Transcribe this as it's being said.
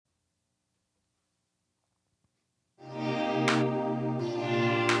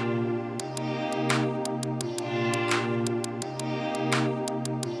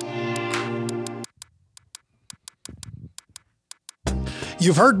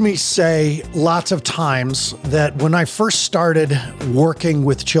You've heard me say lots of times that when I first started working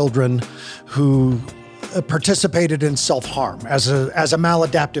with children who participated in self-harm as a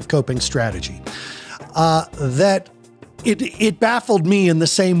maladaptive coping strategy, that it baffled me in the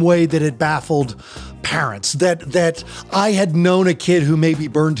same way that it baffled parents, that I had known a kid who maybe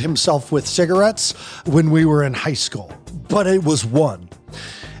burned himself with cigarettes when we were in high school, but it was one.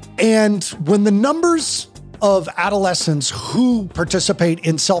 And when the numbers of adolescents who participate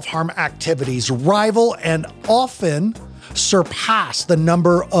in self-harm activities rival and often surpass the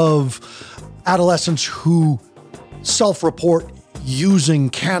number of adolescents who self-report using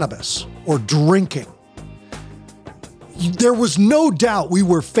cannabis or drinking, there was no doubt we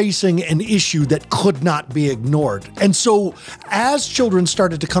were facing an issue that could not be ignored. And so as children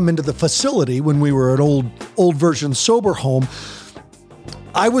started to come into the facility when we were an old version sober home,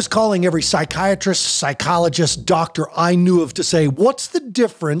 I was calling every psychiatrist, psychologist, doctor I knew of to say, what's the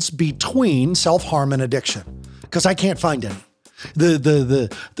difference between self-harm and addiction? Because I can't find any.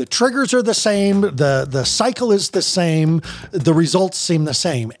 The triggers are the same, the cycle is the same, the results seem the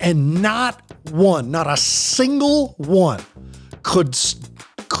same. And not a single one could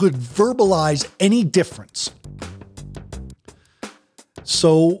verbalize any difference.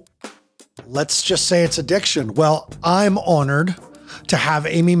 So let's just say it's addiction. Well, I'm honored to have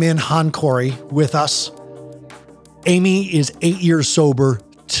Amy Min-Han-Corey with us. Amy is 8 years sober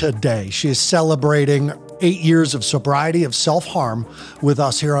today. She is celebrating 8 years of sobriety, of self-harm with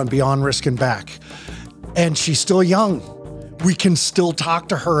us here on Beyond Risk and Back. And she's still young. We can still talk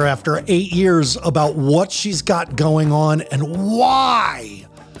to her after 8 years about what she's got going on and why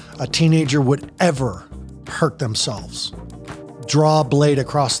a teenager would ever hurt themselves. Draw a blade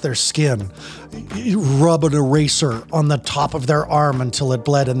across their skin, rub an eraser on the top of their arm until it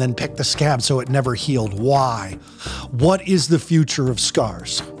bled, and then pick the scab so it never healed. Why? What is the future of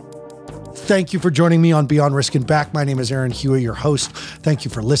scars? Thank you for joining me on Beyond Risk and Back. My name is Aaron Huey, your host. Thank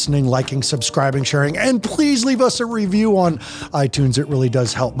you for listening, liking, subscribing, sharing, and please leave us a review on iTunes. It really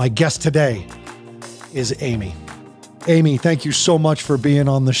does help. My guest today is Amy. Amy, thank you so much for being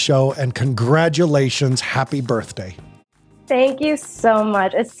on the show, and congratulations. Happy birthday. Thank you so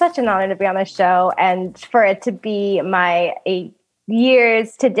much. It's such an honor to be on the show and for it to be my 8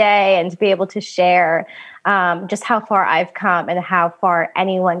 years today and to be able to share just how far I've come and how far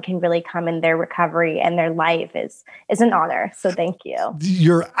anyone can really come in their recovery and their life is an honor. So thank you.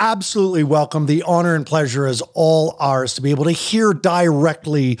 You're absolutely welcome. The honor and pleasure is all ours to be able to hear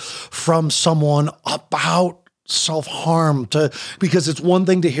directly from someone about self-harm, because it's one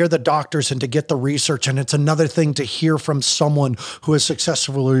thing to hear the doctors and to get the research, and it's another thing to hear from someone who has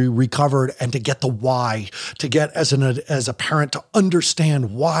successfully recovered and to get the why, to get as a parent to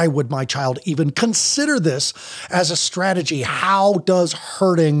understand why would my child even consider this as a strategy? How does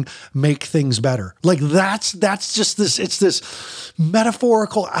hurting make things better? Like that's just this, it's this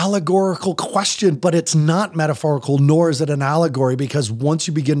metaphorical, allegorical question, but it's not metaphorical, nor is it an allegory, because once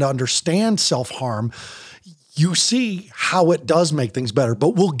you begin to understand self-harm, you see how it does make things better. But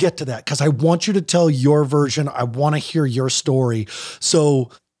we'll get to that because I want you to tell your version. I want to hear your story. So,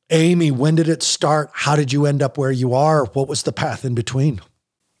 Amy, when did it start? How did you end up where you are? What was the path in between?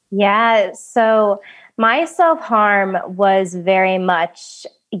 Yeah, so my self-harm was very much,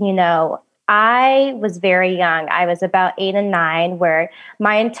 I was very young. I was about 8 and 9, where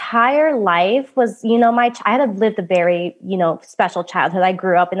my entire life was, I had lived a very, special childhood. I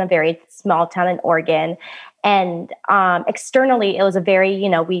grew up in a very small town in Oregon. And externally, it was a very,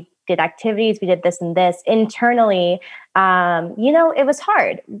 we did activities, we did this and this. Internally, it was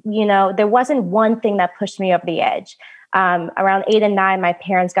hard. There wasn't one thing that pushed me over the edge. Around 8 and 9, my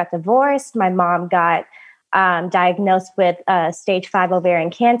parents got divorced. My mom got diagnosed with stage 5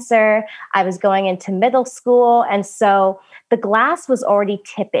 ovarian cancer. I was going into middle school. And so the glass was already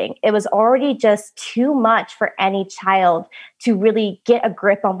tipping. It was already just too much for any child to really get a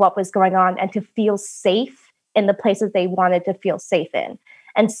grip on what was going on and to feel safe in the places they wanted to feel safe in.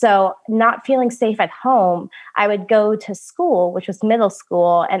 And so not feeling safe at home, I would go to school, which was middle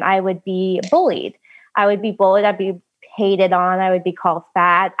school, and I would be bullied. I'd be hated on. I would be called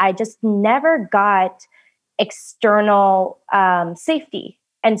fat. I just never got external safety.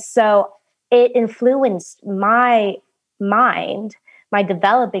 And so it influenced my mind, my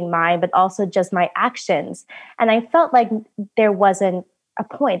developing mind, but also just my actions. And I felt like there wasn't a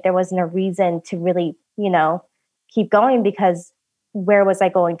point, there wasn't a reason to really, keep going, because where was I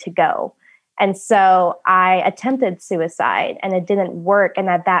going to go? And so I attempted suicide and it didn't work. And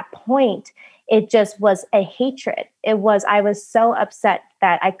at that point, it just was a hatred. I was so upset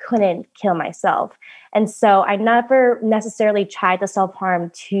that I couldn't kill myself. And so I never necessarily tried to self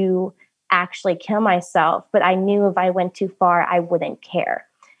harm to actually kill myself, but I knew if I went too far, I wouldn't care.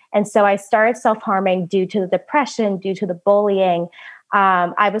 And so I started self harming due to the depression, due to the bullying.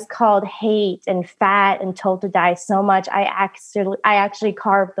 I was called hate and fat and told to die so much. I actually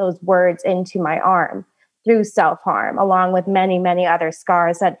carved those words into my arm through self harm, along with many, many other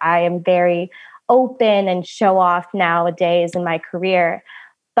scars that I am very open and show off nowadays in my career.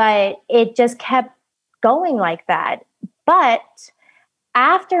 But it just kept going like that. But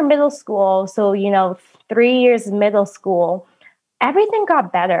after middle school, so, 3 years of middle school, everything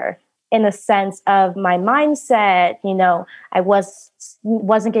got better in the sense of my mindset. I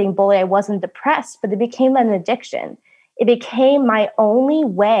wasn't getting bullied, I wasn't depressed, but it became an addiction. It became my only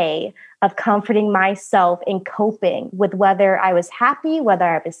way of comforting myself and coping with whether I was happy, whether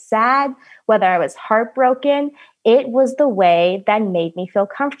I was sad, whether I was heartbroken. It was the way that made me feel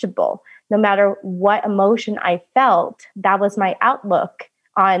comfortable. No matter what emotion I felt, that was my outlook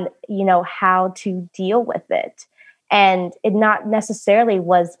on, how to deal with it. And it not necessarily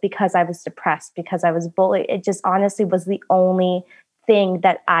was because I was depressed, because I was bullied. It just honestly was the only thing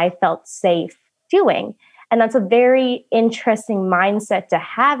that I felt safe doing. And that's a very interesting mindset to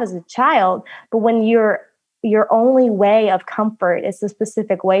have as a child. But when your only way of comfort is a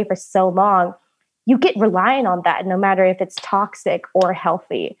specific way for so long, you get reliant on that, no matter if it's toxic or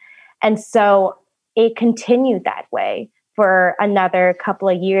healthy. And so it continued that way for another couple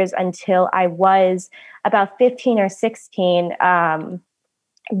of years until I was about 15 or 16,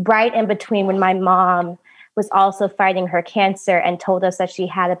 right in between when my mom was also fighting her cancer and told us that she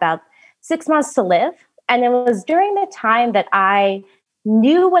had about 6 months to live. And it was during the time that I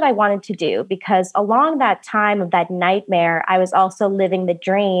knew what I wanted to do, because along that time of that nightmare, I was also living the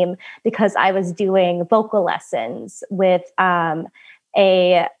dream because I was doing vocal lessons with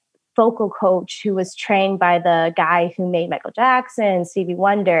a vocal coach who was trained by the guy who made Michael Jackson, Stevie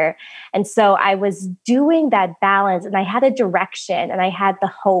Wonder. And so I was doing that balance, and I had a direction, and I had the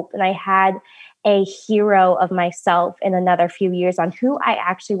hope, and I had a hero of myself in another few years on who I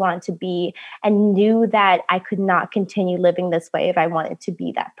actually wanted to be, and knew that I could not continue living this way if I wanted to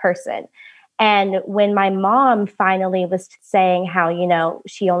be that person. And when my mom finally was saying how,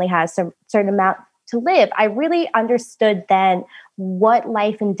 she only has a certain amount to live, I really understood then what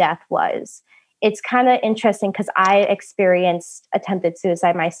life and death was. It's kind of interesting because I experienced attempted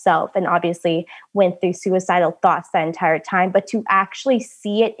suicide myself and obviously went through suicidal thoughts that entire time. But to actually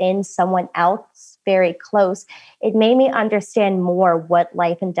see it in someone else very close, it made me understand more what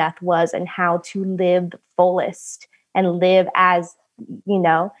life and death was and how to live the fullest and live as,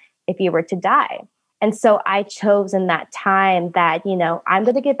 if you were to die. And so I chose in that time that, I'm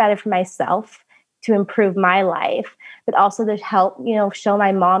going to get better for myself to improve my life, but also to help, show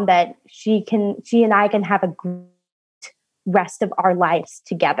my mom that she and I can have a great rest of our lives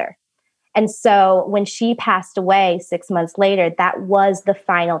together. And so when she passed away 6 months later, that was the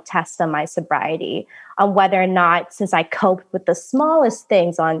final test on my sobriety, on whether or not, since I coped with the smallest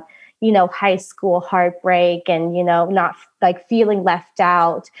things on, high school heartbreak and, not like feeling left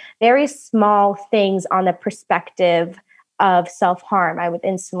out, very small things on the perspective of self-harm, I would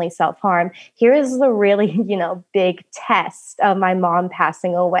instantly self-harm. Here is the really, big test of my mom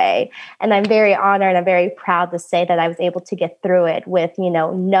passing away. And I'm very honored. I'm very proud to say that I was able to get through it with,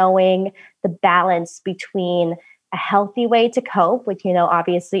 knowing the balance between a healthy way to cope, which,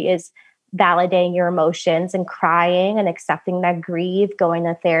 obviously is validating your emotions and crying and accepting that grief, going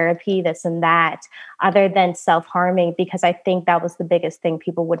to therapy, this and that, other than self-harming, because I think that was the biggest thing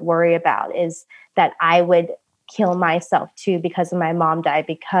people would worry about, is that I would kill myself too because of my mom died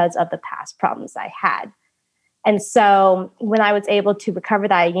because of the past problems I had. And so when I was able to recover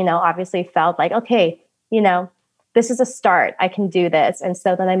that, obviously felt like, okay, this is a start. I can do this. And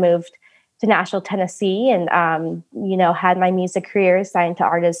so then I moved to Nashville, Tennessee, and, had my music career, signed to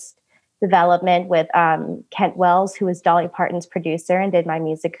artist development with Kent Wells, who was Dolly Parton's producer, and did my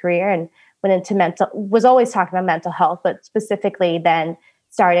music career, and went into was always talking about mental health, but specifically then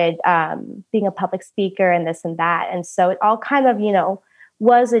started being a public speaker and this and that. And so it all kind of,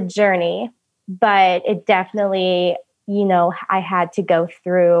 was a journey, but it definitely, I had to go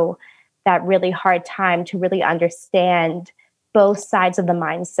through that really hard time to really understand both sides of the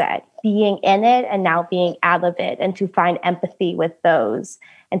mindset, being in it and now being out of it, and to find empathy with those,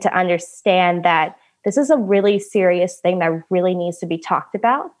 and to understand that this is a really serious thing that really needs to be talked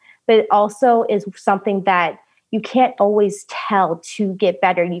about, but it also is something that you can't always tell to get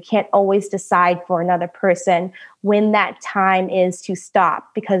better. You can't always decide for another person when that time is to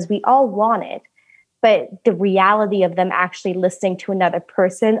stop, because we all want it. But the reality of them actually listening to another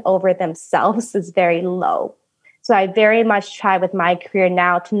person over themselves is very low. So I very much try with my career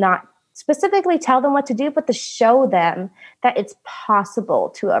now to not specifically tell them what to do, but to show them that it's possible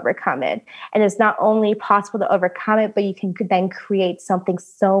to overcome it. And it's not only possible to overcome it, but you can then create something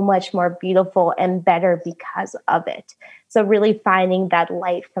so much more beautiful and better because of it. So really finding that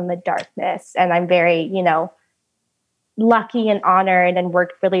light from the darkness. And I'm very, lucky and honored and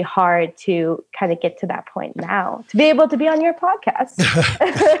worked really hard to kind of get to that point now, to be able to be on your podcast.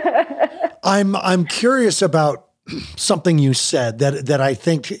 I'm curious about something you said that I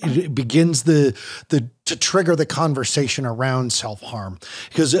think begins to trigger the conversation around self-harm,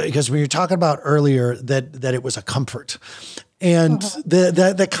 because when you're talking about earlier that it was a comfort, and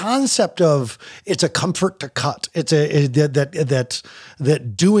the concept of it's a comfort to cut, that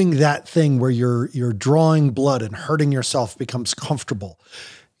doing that thing where you're drawing blood and hurting yourself becomes comfortable.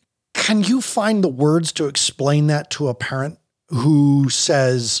 Can you find the words to explain that to a parent who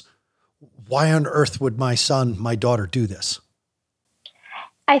says, why on earth would my son, my daughter do this?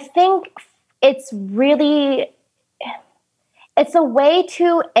 I think it's a way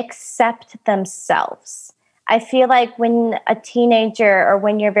to accept themselves. I feel like when a teenager or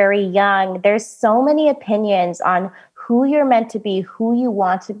when you're very young, there's so many opinions on who you're meant to be, who you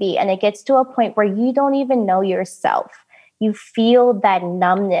want to be. And it gets to a point where you don't even know yourself. You feel that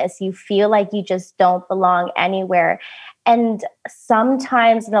numbness. You feel like you just don't belong anywhere. And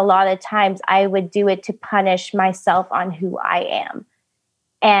sometimes, and a lot of times, I would do it to punish myself on who I am.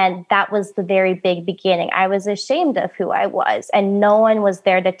 And that was the very big beginning. I was ashamed of who I was, and no one was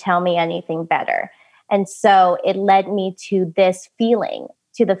there to tell me anything better. And so it led me to this feeling,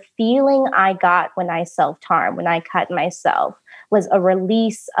 to the feeling I got when I self-harmed, when I cut myself, was a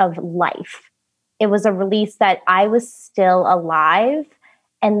release of life. It was a release that I was still alive,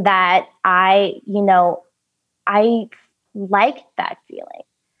 and that I liked that feeling,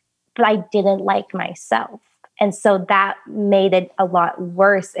 but I didn't like myself. And so that made it a lot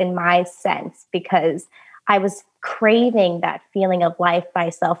worse in my sense, because I was craving that feeling of life by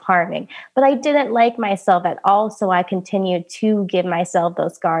self-harming, but I didn't like myself at all. So I continued to give myself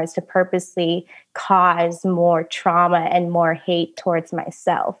those scars to purposely cause more trauma and more hate towards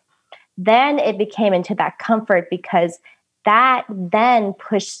myself. Then it became into that comfort, because that then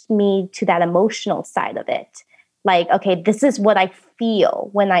pushed me to that emotional side of it. Like, okay, this is what I feel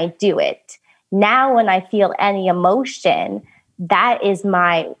when I do it. Now, when I feel any emotion, that is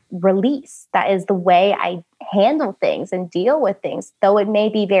my release. That is the way I handle things and deal with things. Though it may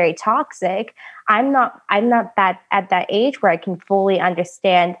be very toxic, I'm not that at that age where I can fully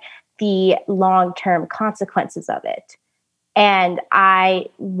understand the long-term consequences of it. And I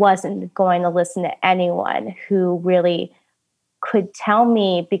wasn't going to listen to anyone who really could tell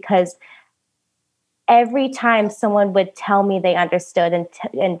me, because every time someone would tell me they understood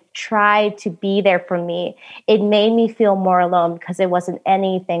and tried to be there for me, it made me feel more alone, because it wasn't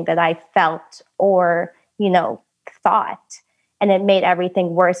anything that I felt or, thought. And it made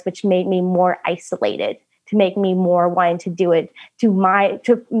everything worse, which made me more isolated, to make me more wanting to do it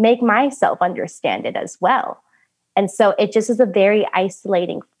to make myself understand it as well. And so it just is a very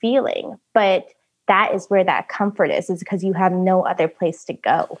isolating feeling. But that is where that comfort is because you have no other place to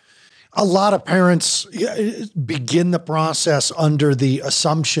go. A lot of parents begin the process under the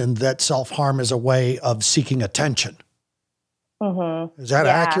assumption that self-harm is a way of seeking attention. Mm-hmm. Is that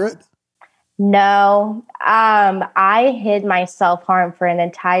accurate? No. I hid my self-harm for an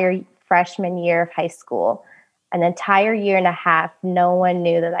entire freshman year of high school. An entire year and a half, no one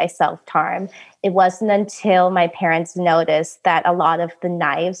knew that I self-harmed. It wasn't until my parents noticed that a lot of the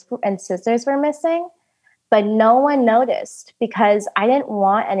knives and scissors were missing. But no one noticed, because I didn't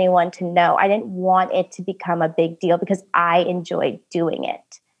want anyone to know. I didn't want it to become a big deal, because I enjoyed doing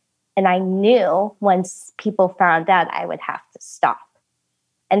it. And I knew once people found out, I would have to stop.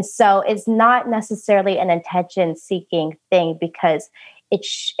 And so it's not necessarily an attention-seeking thing, because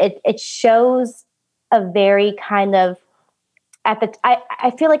it shows a very kind of,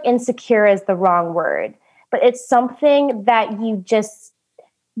 I feel like insecure is the wrong word, but it's something that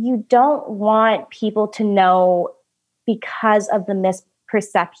you don't want people to know, because of the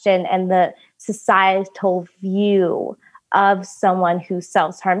misperception and the societal view of someone who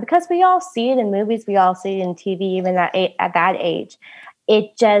self-harm, because we all see it in movies, we all see it in TV, even at that age.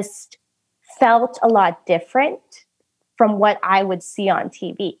 It just felt a lot different from what I would see on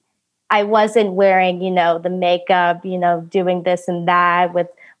TV. I wasn't wearing, the makeup, doing this and that with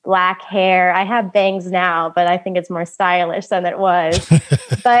black hair. I have bangs now, but I think it's more stylish than it was.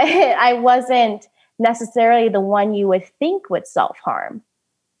 But I wasn't necessarily the one you would think would self-harm.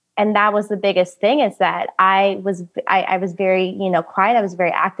 And that was the biggest thing, is that I was very, quiet. I was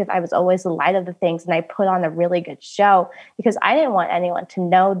very active. I was always the light of the things. And I put on a really good show because I didn't want anyone to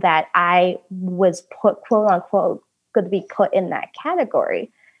know that I was put, quote unquote, going to be put in that category.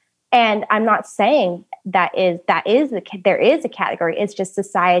 And I'm not saying there is a category. It's just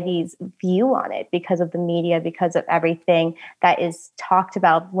society's view on it because of the media, because of everything that is talked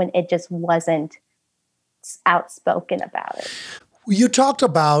about when it just wasn't outspoken about it. You talked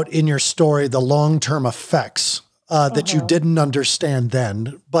about in your story the long-term effects that you didn't understand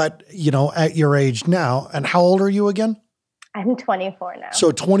then, but at your age now, and how old are you again? I'm 24 now.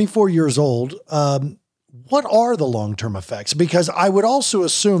 So 24 years old. What are the long-term effects? Because I would also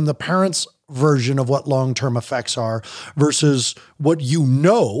assume the parents' version of what long-term effects are versus what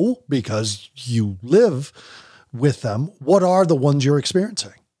because you live with them. What are the ones you're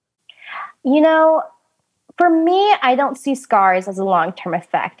experiencing? For me, I don't see scars as a long-term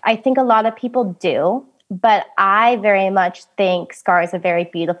effect. I think a lot of people do, but I very much think scars are very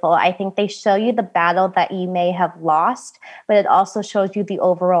beautiful. I think they show you the battle that you may have lost, but it also shows you the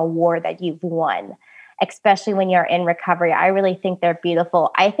overall war that you've won, especially when you're in recovery. I really think they're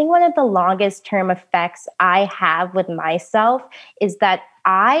beautiful. I think one of the longest term effects I have with myself is that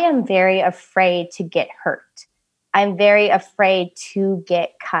I am very afraid to get hurt. I'm very afraid to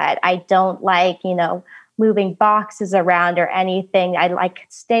get cut. I don't like, moving boxes around or anything. I like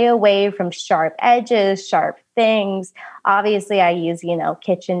stay away from sharp edges, sharp things. Obviously, I use,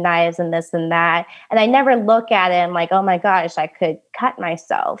 kitchen knives and this and that. And I never look at it and like, oh my gosh, I could cut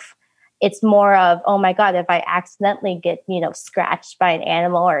myself. It's more of, oh my God, if I accidentally get, scratched by an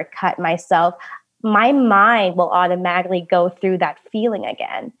animal or cut myself, my mind will automatically go through that feeling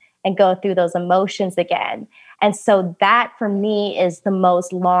again and go through those emotions again. And so that for me is the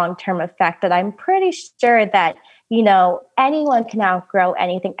most long-term effect that I'm pretty sure that, anyone can outgrow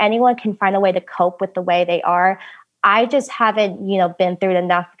anything. Anyone can find a way to cope with the way they are. I just haven't, been through it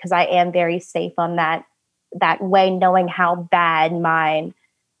enough because I am very safe on that way, knowing how bad my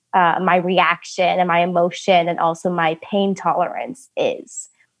reaction and my emotion and also my pain tolerance is,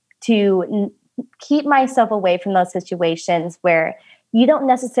 to keep myself away from those situations where you don't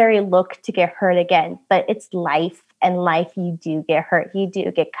necessarily look to get hurt again, but it's life, and life, you do get hurt, you do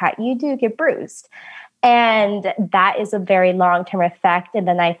get cut, you do get bruised. And that is a very long-term effect. And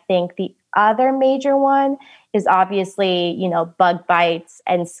then I think the other major one is obviously, bug bites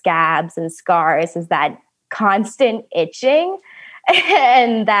and scabs and scars, is that constant itching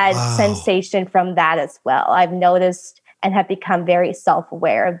and that sensation from that as well. I've noticed and have become very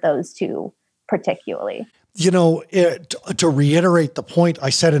self-aware of those two particularly. To reiterate the point I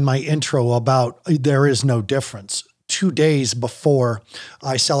said in my intro about there is no difference. 2 days before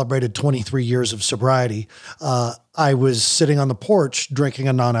I celebrated 23 years of sobriety, I was sitting on the porch drinking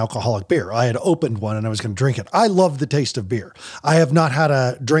a non-alcoholic beer. I had opened one and I was going to drink it. I love the taste of beer. I have not had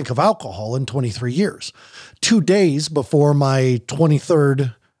a drink of alcohol in 23 years. 2 days before my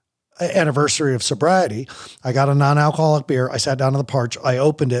 23rd anniversary of sobriety, I got a non-alcoholic beer. I sat down on the porch. I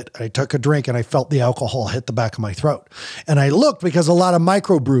opened it. I took a drink and I felt the alcohol hit the back of my throat. And I looked because a lot of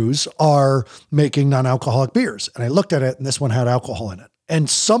microbrews are making non-alcoholic beers. And I looked at it and this one had alcohol in it. And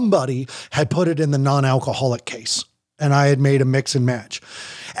somebody had put it in the non-alcoholic case. And I had made a mix and match.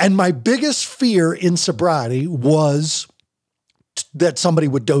 And my biggest fear in sobriety was that somebody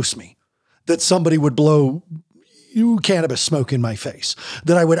would dose me, that somebody would blow cannabis smoke in my face,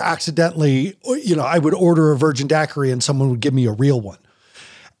 that I would accidentally, I would order a virgin daiquiri and someone would give me a real one.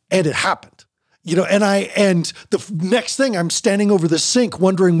 And it happened. And the next thing, I'm standing over the sink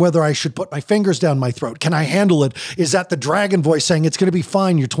wondering whether I should put my fingers down my throat. Can I handle it? Is that the dragon voice saying it's going to be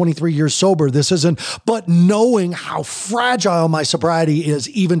fine? You're 23 years sober. This isn't, but knowing how fragile my sobriety is,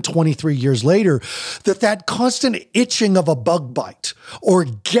 even 23 years later, that constant itching of a bug bite or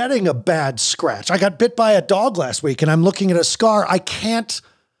getting a bad scratch. I got bit by a dog last week and I'm looking at a scar. I can't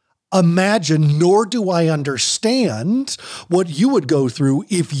imagine, nor do I understand what you would go through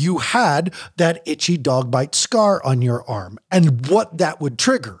if you had that itchy dog bite scar on your arm and what that would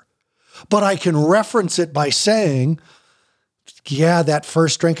trigger. But I can reference it by saying, yeah, that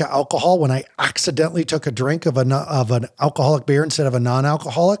first drink of alcohol, when I accidentally took a drink of an alcoholic beer instead of a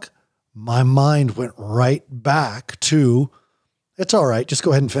non-alcoholic, my mind went right back to, it's all right, just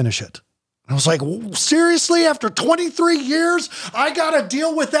go ahead and finish it. I was like, seriously, after 23 years, I got to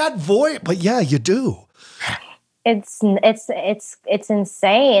deal with that voice. But yeah, you do. It's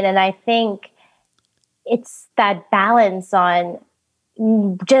insane. And I think it's that balance on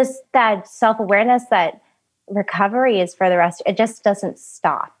just that self-awareness that recovery is for the rest, it just doesn't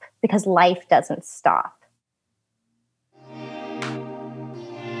stop because life doesn't stop.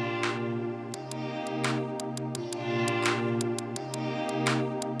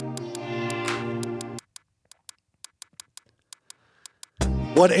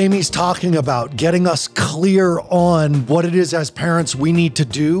 What Amy's talking about, getting us clear on what it is as parents we need to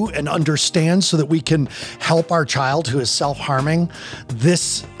do and understand so that we can help our child who is self-harming.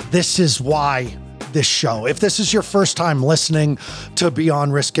 This is why this show. If this is your first time listening to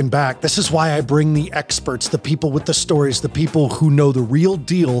Beyond Risk and Back, this is why I bring the experts, the people with the stories, the people who know the real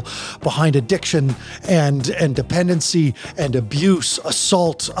deal behind addiction and dependency and abuse,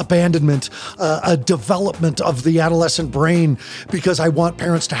 assault, abandonment, a development of the adolescent brain, because I want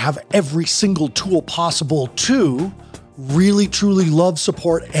parents to have every single tool possible to really, truly love,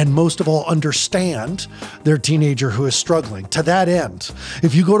 support, and most of all, understand their teenager who is struggling. To that end,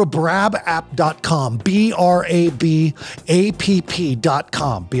 if you go to brabapp.com,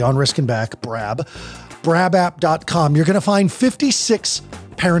 brabapp.com, Beyond Risk and Back, brabapp.com, you're going to find 56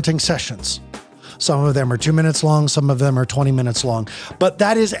 parenting sessions. Some of them are 2 minutes long, some of them are 20 minutes long. But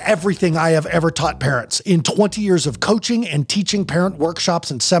that is everything I have ever taught parents. In 20 years of coaching and teaching parent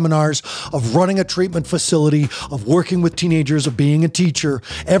workshops and seminars, of running a treatment facility, of working with teenagers, of being a teacher,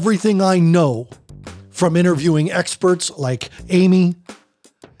 everything I know from interviewing experts like Amy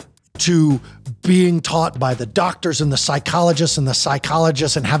to being taught by the doctors and the psychologists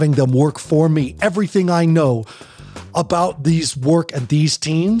and having them work for me, everything I know about these work and these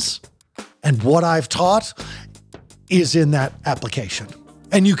teens and what I've taught is in that application.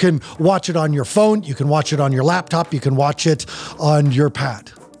 And you can watch it on your phone, you can watch it on your laptop, you can watch it on your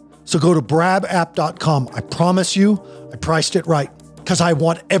pad. So go to brabapp.com. I promise you, I priced it right because I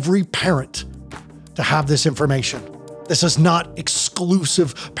want every parent to have this information. This is not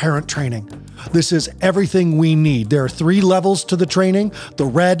exclusive parent training. This is everything we need. There are 3 levels to the training: the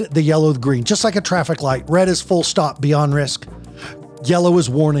red, the yellow, the green. Just like a traffic light. Red is full stop, beyond risk. Yellow is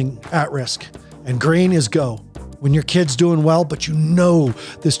warning, at risk. And green is go. When your kid's doing well, but you know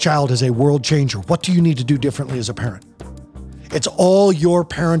this child is a world changer, what do you need to do differently as a parent? It's all your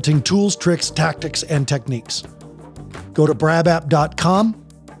parenting tools, tricks, tactics, and techniques. Go to brabapp.com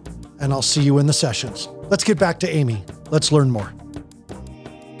and I'll see you in the sessions. Let's get back to Amy. Let's learn more.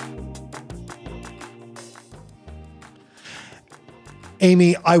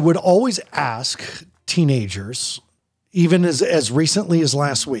 Amy, I would always ask teenagers, even as recently as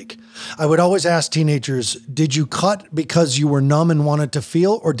last week, I would always ask teenagers, did you cut because you were numb and wanted to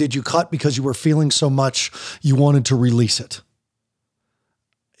feel, or did you cut because you were feeling so much you wanted to release it?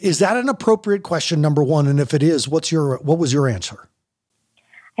 Is that an appropriate question, number one? And if it is, what was your answer?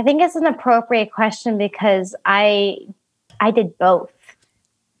 I think it's an appropriate question because I did both.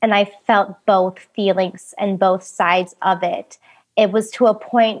 And I felt both feelings and both sides of it. It was to a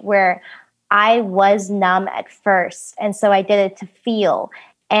point where I was numb at first. And so I did it to feel.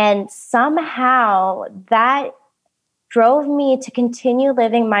 And somehow that drove me to continue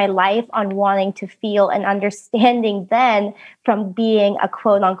living my life on wanting to feel and understanding then from being a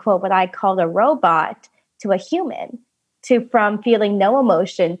quote unquote, what I called a robot, to a human, from feeling no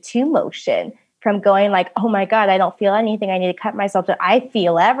emotion to motion, from going like, oh my God, I don't feel anything. I need to cut myself, to I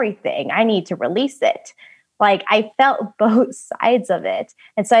feel everything. I need to release it. Like I felt both sides of it.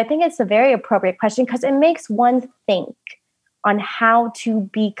 And so I think it's a very appropriate question because it makes one think on how to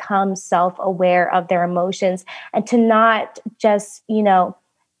become self-aware of their emotions and to not just,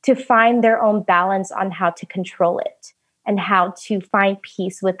 to find their own balance on how to control it and how to find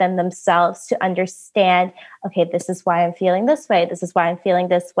peace within themselves, to understand, okay, this is why I'm feeling this way. This is why I'm feeling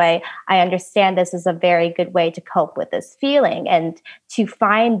this way. I understand this is a very good way to cope with this feeling, and to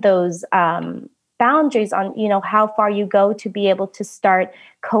find those boundaries on, how far you go to be able to start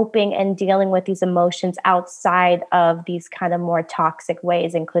coping and dealing with these emotions outside of these kind of more toxic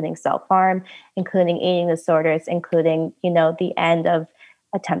ways, including self-harm, including eating disorders, including, the end of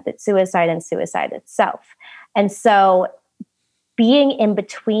attempted suicide and suicide itself. And so being in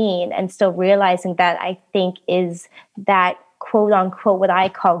between and still realizing that, I think, is that quote unquote, what I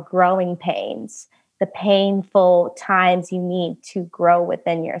call growing pains, the painful times you need to grow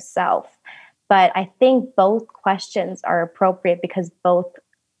within yourself. But I think both questions are appropriate because both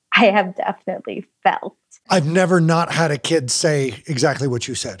I have definitely felt. I've never not had a kid say exactly what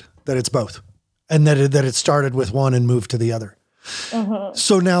you said, that it's both, and that it started with one and moved to the other. Mm-hmm.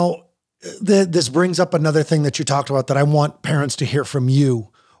 So now this brings up another thing that you talked about that I want parents to hear from you,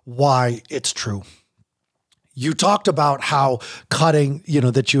 why it's true. You talked about how cutting,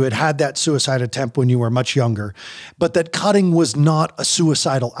 that you had that suicide attempt when you were much younger, but that cutting was not a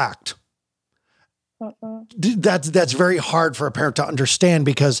suicidal act. Mm-mm. That's very hard for a parent to understand,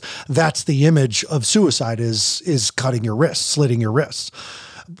 because that's the image of suicide is cutting your wrists, slitting your wrists.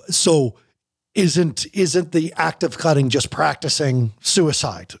 So isn't the act of cutting just practicing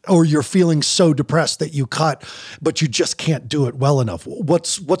suicide, or you're feeling so depressed that you cut, but you just can't do it well enough?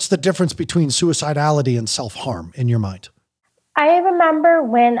 What's the difference between suicidality and self-harm in your mind? I remember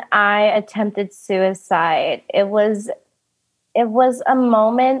when I attempted suicide, it was a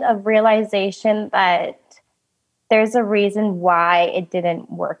moment of realization that there's a reason why it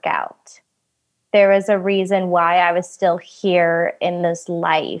didn't work out. There was a reason why I was still here in this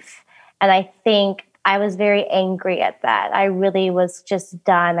life. And I think I was very angry at that. I really was just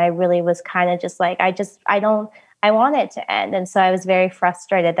done. I really was kind of just like, I want it to end. And so I was very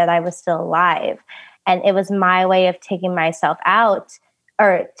frustrated that I was still alive. And it was my way of taking myself out,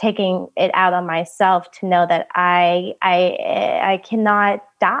 or taking it out on myself, to know that I cannot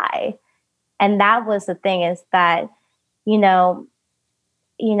die. And that was the thing, is that, you know,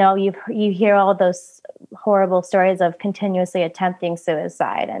 you hear all those horrible stories of continuously attempting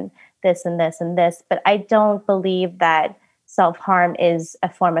suicide and this and this and this, but I don't believe that self-harm is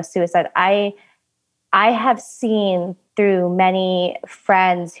a form of suicide. I have seen through many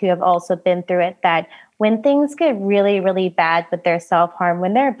friends who have also been through it that when things get really, really bad with their self-harm,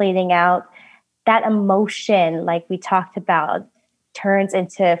 when they're bleeding out, that emotion, like we talked about, turns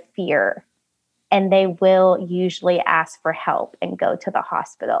into fear, and they will usually ask for help and go to the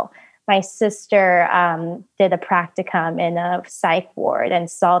hospital. My sister did a practicum in a psych ward and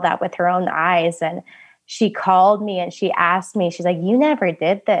saw that with her own eyes. And she called me and she asked me, she's like, "You never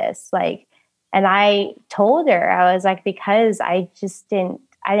did this." And I told her, I was like, because I just didn't,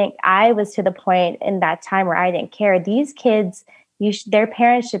 I was to the point in that time where I didn't care. These kids, their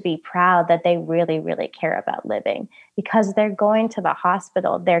parents should be proud that they really, really care about living, because they're going to the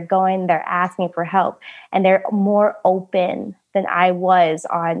hospital, they're asking for help, and they're more open than I was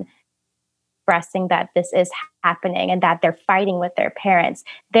on expressing that this is happening and that they're fighting with their parents.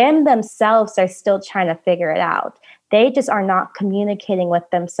 Them themselves are still trying to figure it out. They just are not communicating with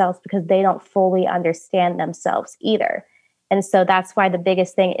themselves because they don't fully understand themselves either. And so that's why the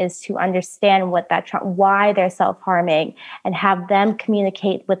biggest thing is to understand why they're self-harming, and have them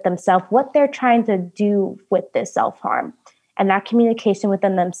communicate with themselves what they're trying to do with this self-harm. And that communication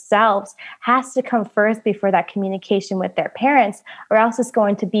within themselves has to come first before that communication with their parents, or else it's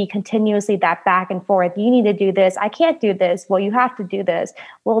going to be continuously that back and forth. You need to do this. I can't do this. Well, you have to do this.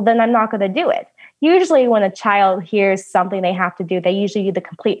 Well, then I'm not going to do it. Usually when a child hears something they have to do, they usually do the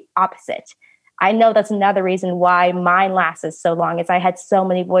complete opposite. I know that's another reason why mine lasted so long, is I had so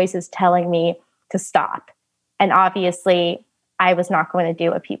many voices telling me to stop. And obviously I was not going to do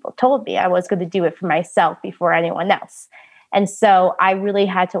what people told me. I was going to do it for myself before anyone else. And so I really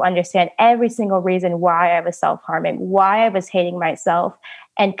had to understand every single reason why I was self-harming, why I was hating myself,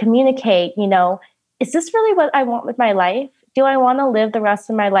 and communicate, is this really what I want with my life? Do I want to live the rest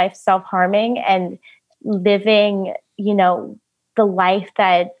of my life self-harming and living, the life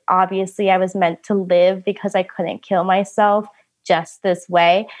that obviously I was meant to live because I couldn't kill myself just this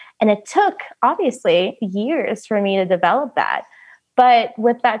way? And it took, obviously, years for me to develop that. But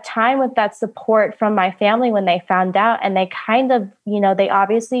with that time, with that support from my family, when they found out, and they kind of, they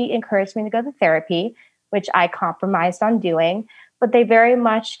obviously encouraged me to go to therapy, which I compromised on doing, but they very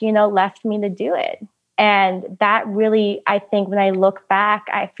much, left me to do it. And that really, I think when I look back,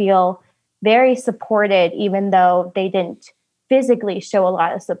 I feel very supported, even though they didn't physically show a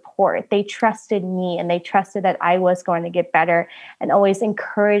lot of support. They trusted me, and they trusted that I was going to get better, and always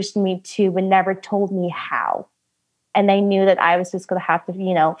encouraged me to, but never told me how. And they knew that I was just going to have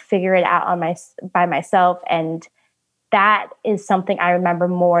to, figure it out by myself. And that is something I remember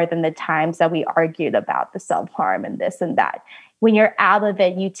more than the times that we argued about the self-harm and this and that. When you're out of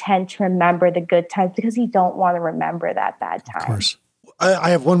it, you tend to remember the good times because you don't want to remember that bad time. Of course. I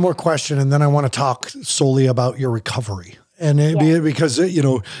have one more question, and then I want to talk solely about your recovery. And because,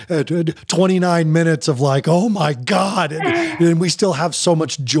 29 minutes of like, oh my God, and we still have so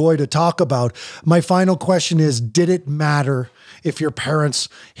much joy to talk about. My final question is, did it matter if your parents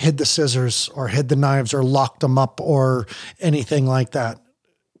hid the scissors or hid the knives or locked them up or anything like that?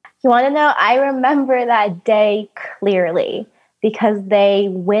 You want to know? I remember that day clearly, because they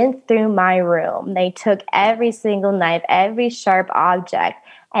went through my room. They took every single knife, every sharp object,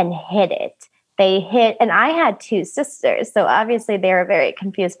 and hid it. they hit, and I had two sisters. So obviously they were very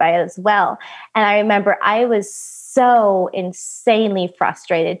confused by it as well. And I remember I was so insanely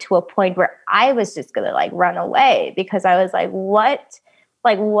frustrated to a point where I was just going to like run away because I was like,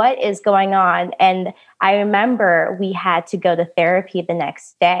 what is going on? And I remember we had to go to therapy the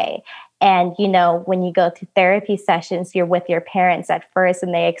next day. And, when you go to therapy sessions, you're with your parents at first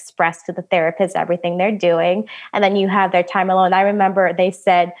and they express to the therapist everything they're doing. And then you have their time alone. I remember they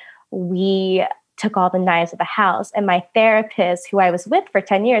said, we took all the knives of the house. And my therapist, who I was with for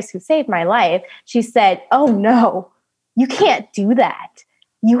 10 years, who saved my life, she said, oh no, you can't do that.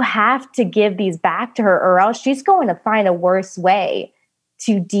 You have to give these back to her or else she's going to find a worse way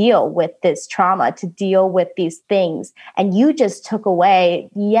to deal with this trauma, to deal with these things. And you just took away,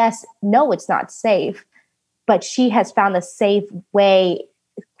 yes, no, it's not safe, but she has found a safe way,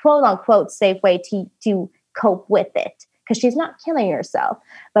 quote unquote, safe way to cope with it because she's not killing herself.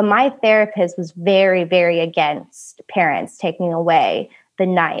 But my therapist was very, very against parents taking away the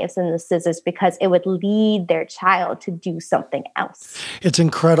knives and the scissors because it would lead their child to do something else. It's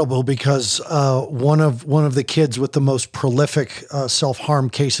incredible because one of the kids with the most prolific self-harm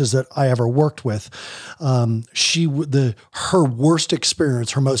cases that I ever worked with, her worst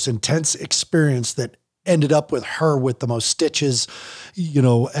experience, her most intense experience that ended up with her with the most stitches,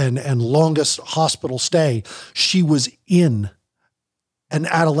 and longest hospital stay. She was in an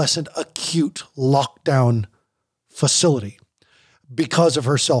adolescent acute lockdown facility because of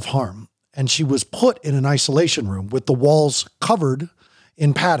her self-harm. And she was put in an isolation room with the walls covered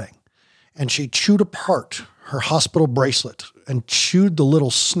in padding. And she chewed apart her hospital bracelet and chewed the little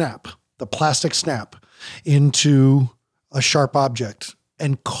snap, the plastic snap, into a sharp object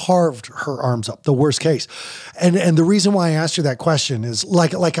and carved her arms up, the worst case. And the reason why I asked you that question is,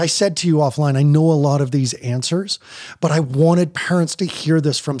 like I said to you offline, I know a lot of these answers, but I wanted parents to hear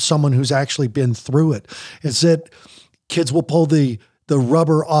this from someone who's actually been through it, is that kids will pull the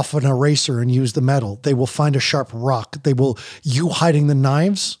rubber off an eraser and use the metal. They will find a sharp rock. You hiding the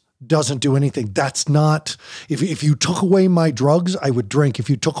knives doesn't do anything. That's not, if you took away my drugs, I would drink. If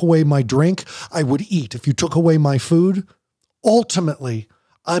you took away my drink, I would eat. If you took away my food, ultimately,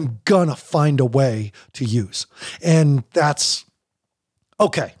 I'm gonna find a way to use. And that's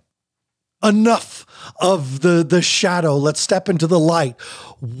okay. Enough of the shadow. Let's step into the light.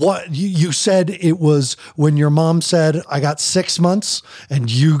 What you said, it was when your mom said, I got 6 months and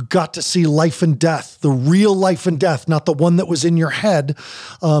you got to see life and death, the real life and death, not the one that was in your head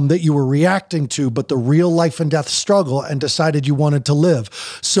that you were reacting to, but the real life and death struggle, and decided you wanted to live.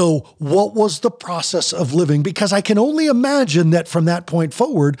 So what was the process of living? Because I can only imagine that from that point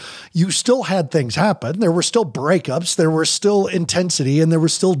forward, you still had things happen. There were still breakups, there was still intensity, and there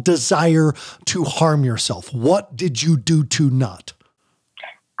was still desire to harm yourself. What did you do to not?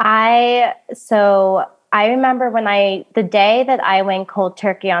 I remember the day that I went cold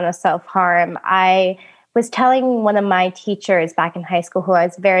turkey on a self-harm, I was telling one of my teachers back in high school who I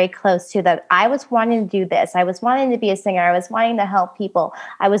was very close to that I was wanting to do this. I was wanting to be a singer. I was wanting to help people.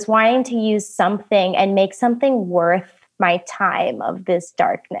 I was wanting to use something and make something worth my time of this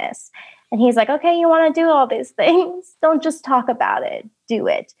darkness. And he's like, okay, you want to do all these things? Don't just talk about it. Do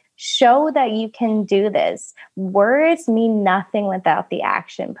it. Show that you can do this. Words mean nothing without the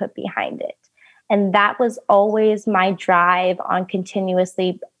action put behind it. And that was always my drive on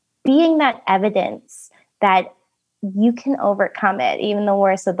continuously being that evidence that you can overcome it, even the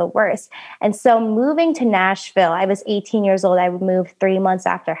worst of the worst. And so moving to Nashville, I was 18 years old. I moved 3 months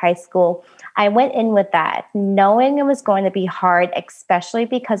after high school. I went in with that, knowing it was going to be hard, especially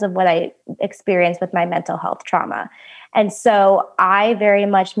because of what I experienced with my mental health trauma. And so I very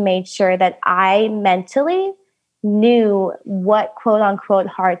much made sure that I mentally knew what quote unquote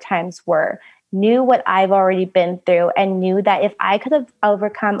hard times were, knew what I've already been through, and knew that if I could have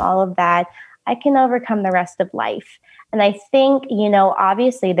overcome all of that, I can overcome the rest of life. And I think,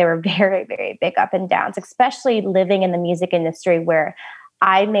 obviously there were very, very big up and downs, especially living in the music industry where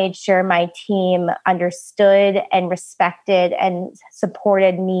I made sure my team understood and respected and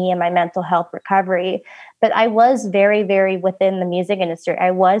supported me and my mental health recovery. But I was very, very within the music industry. I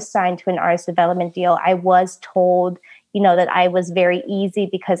was signed to an artist development deal. I was told, that I was very easy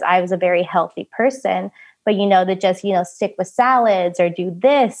because I was a very healthy person. But, to just, stick with salads or do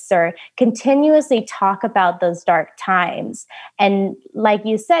this or continuously talk about those dark times. And like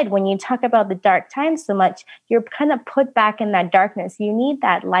you said, when you talk about the dark times so much, you're kind of put back in that darkness. You need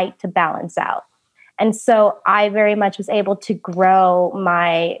that light to balance out. And so I very much was able to grow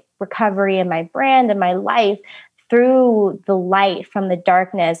my recovery and my brand and my life through the light from the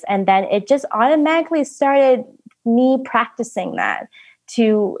darkness. And then it just automatically started me practicing that,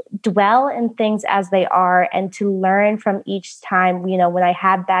 to dwell in things as they are and to learn from each time. When I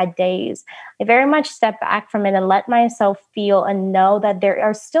have bad days, I very much step back from it and let myself feel and know that there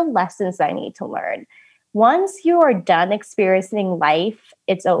are still lessons I need to learn. Once you are done experiencing life,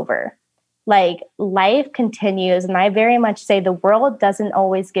 it's over. Like, life continues. And I very much say the world doesn't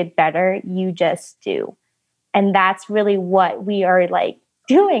always get better. You just do. And that's really what we are like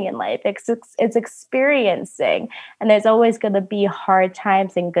doing in life. It's experiencing. And there's always going to be hard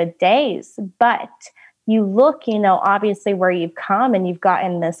times and good days. But you look, obviously where you've come and you've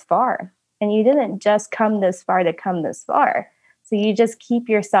gotten this far. And you didn't just come this far to come this far. So you just keep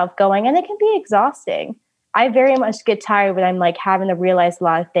yourself going. And it can be exhausting. I very much get tired when I'm like having to realize a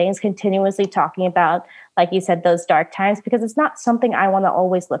lot of things, continuously talking about, like you said, those dark times, because it's not something I want to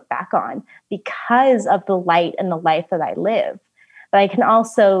always look back on because of the light and the life that I live. But I can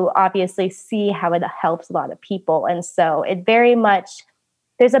also obviously see how it helps a lot of people. And so it very much,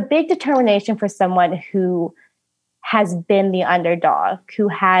 there's a big determination for someone who has been the underdog, who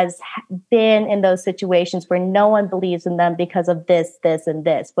has been in those situations where no one believes in them because of this, and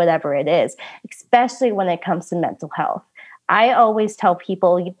this, whatever it is, especially when it comes to mental health. I always tell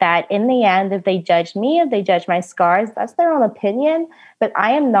people that in the end, if they judge me, if they judge my scars, that's their own opinion, but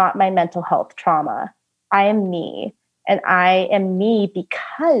I am not my mental health trauma. I am me. And I am me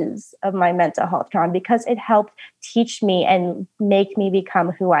because of my mental health trauma, because it helped teach me and make me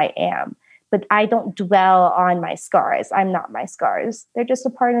become who I am. But I don't dwell on my scars. I'm not my scars. They're just a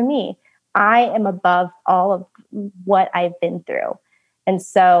part of me. I am above all of what I've been through. And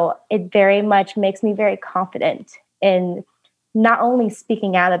so it very much makes me very confident in not only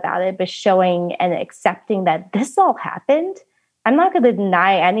speaking out about it, but showing and accepting that this all happened. I'm not going to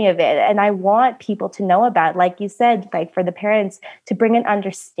deny any of it. And I want people to know about it. Like you said, like for the parents to bring an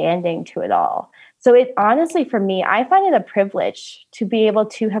understanding to it all. So it honestly, for me, I find it a privilege to be able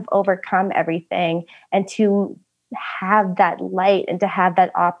to have overcome everything and to have that light and to have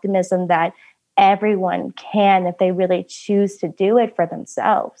that optimism that everyone can if they really choose to do it for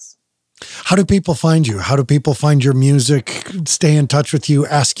themselves. How do people find you? How do people find your music, stay in touch with you,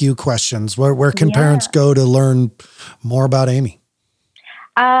 ask you questions? Where can parents go to learn more about Amy?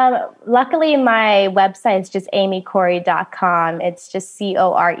 Luckily, my website is just amycorey.com. It's just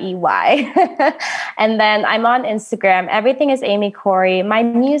Corey. And then I'm on Instagram. Everything is Amy Corey. My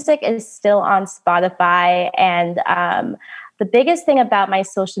music is still on Spotify. And the biggest thing about my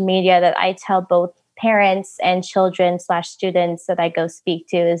social media that I tell both parents and children / students that I go speak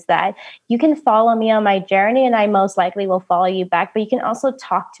to is that you can follow me on my journey and I most likely will follow you back, but you can also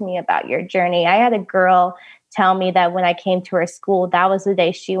talk to me about your journey. I had a girl tell me that when I came to her school, that was the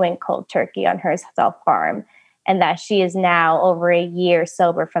day she went cold turkey on her self-harm, and that she is now over a year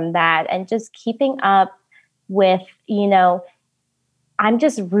sober from that. And just keeping up with, I'm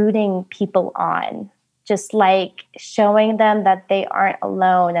just rooting people on, just like showing them that they aren't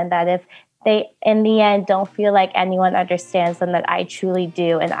alone and that if they, in the end, don't feel like anyone understands them, that I truly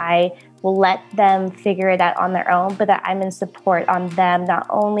do. And I will let them figure it out on their own, but that I'm in support on them, not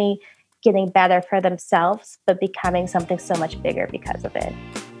only getting better for themselves, but becoming something so much bigger because of it.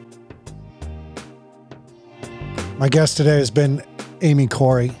 My guest today has been Amy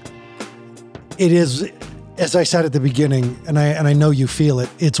Corey. It is, as I said at the beginning, and I know you feel it,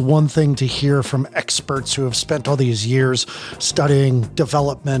 it's one thing to hear from experts who have spent all these years studying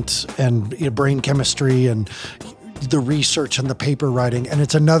development and brain chemistry and the research and the paper writing. And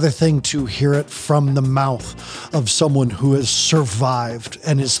it's another thing to hear it from the mouth of someone who has survived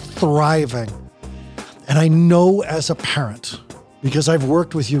and is thriving. And I know as a parent, because I've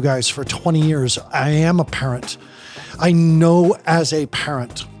worked with you guys for 20 years, I am a parent. I know as a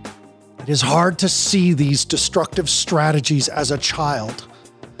parent, it is hard to see these destructive strategies as a child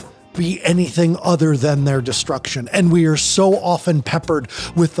be anything other than their destruction. And we are so often peppered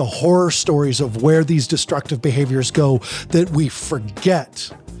with the horror stories of where these destructive behaviors go that we forget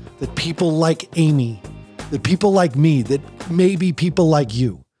that people like Amy, that people like me, that maybe people like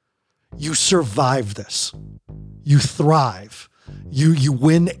you survive this. You thrive. You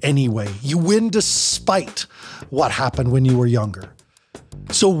win anyway. You win despite what happened when you were younger.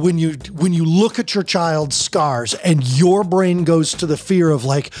 So when you look at your child's scars and your brain goes to the fear of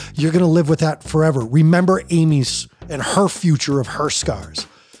like, you're going to live with that forever, remember Amy's and her future of her scars,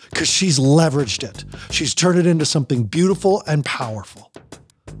 because she's leveraged it. She's turned it into something beautiful and powerful.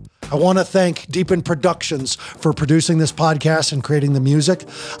 I want to thank Deep End Productions for producing this podcast and creating the music.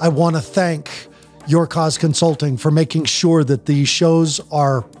 I want to thank Your Cause Consulting for making sure that these shows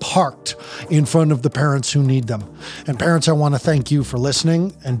are parked in front of the parents who need them. And parents, I want to thank you for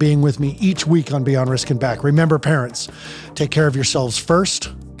listening and being with me each week on Beyond Risk and Back. Remember, parents, take care of yourselves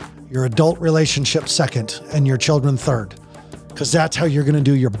first, your adult relationship second, and your children third, because that's how you're going to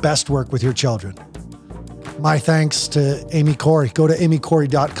do your best work with your children. My thanks to Amy Corey. Go to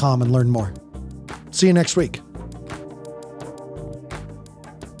amycorey.com and learn more. See you next week.